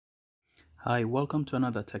Hi, welcome to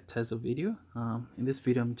another Tech Tezo video. In this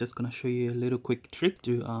video, I'm just going to show you a little quick trick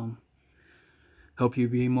to help you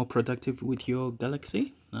be more productive with your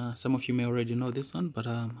Galaxy. Some of you may already know this one, but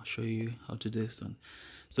I'll show you how to do this one.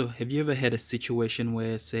 So have you ever had a situation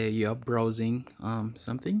where, say, you're browsing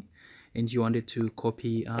something and you wanted to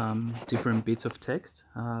copy different bits of text?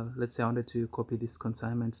 Let's say I wanted to copy this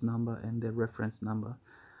consignment number and the reference number.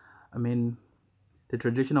 I mean, the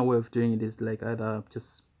traditional way of doing it is like either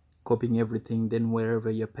just copying everything, then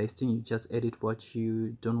wherever you're pasting, you just edit what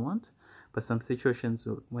you don't want. But some situations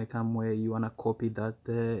might come where you want to copy that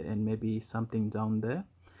there and maybe something down there.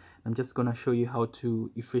 I'm just going to show you how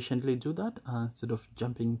to efficiently do that instead of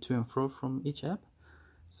jumping to and fro from each app.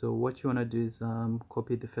 So what you want to do is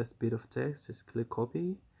copy the first bit of text, just click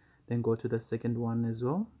copy, then go to the second one as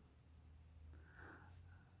well,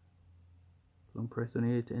 long press on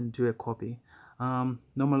it and do a copy.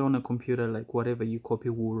 Normally on a computer, like whatever you copy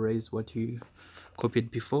will erase what you copied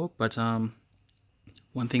before, but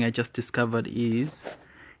one thing I just discovered is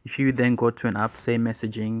if you then go to an app, say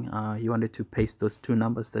messaging, you wanted to paste those two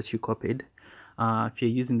numbers that you copied. If you're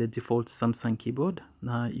using the default Samsung keyboard,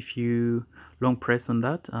 if you long press on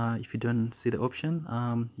that, if you don't see the option,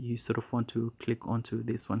 you sort of want to click onto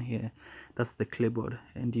this one here. That's the clipboard.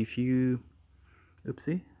 And if you,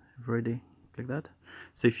 oopsie, I've already clicked that.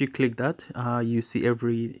 So if you click that, you see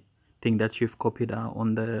everything that you've copied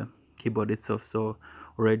on the keyboard itself. So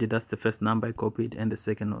already that's the first number I copied and the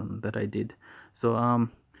second one that I did. So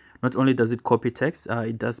not only does it copy text,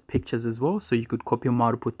 it does pictures as well. So you could copy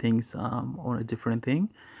multiple things on a different thing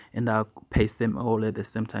and paste them all at the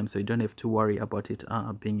same time. So you don't have to worry about it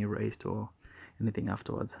being erased or anything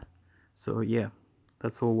afterwards. So yeah,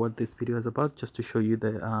 that's all what this video is about, just to show you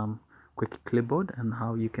the quick clipboard and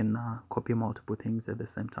how you can copy multiple things at the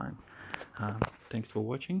same time. Thanks for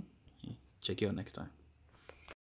watching. Check you out next time.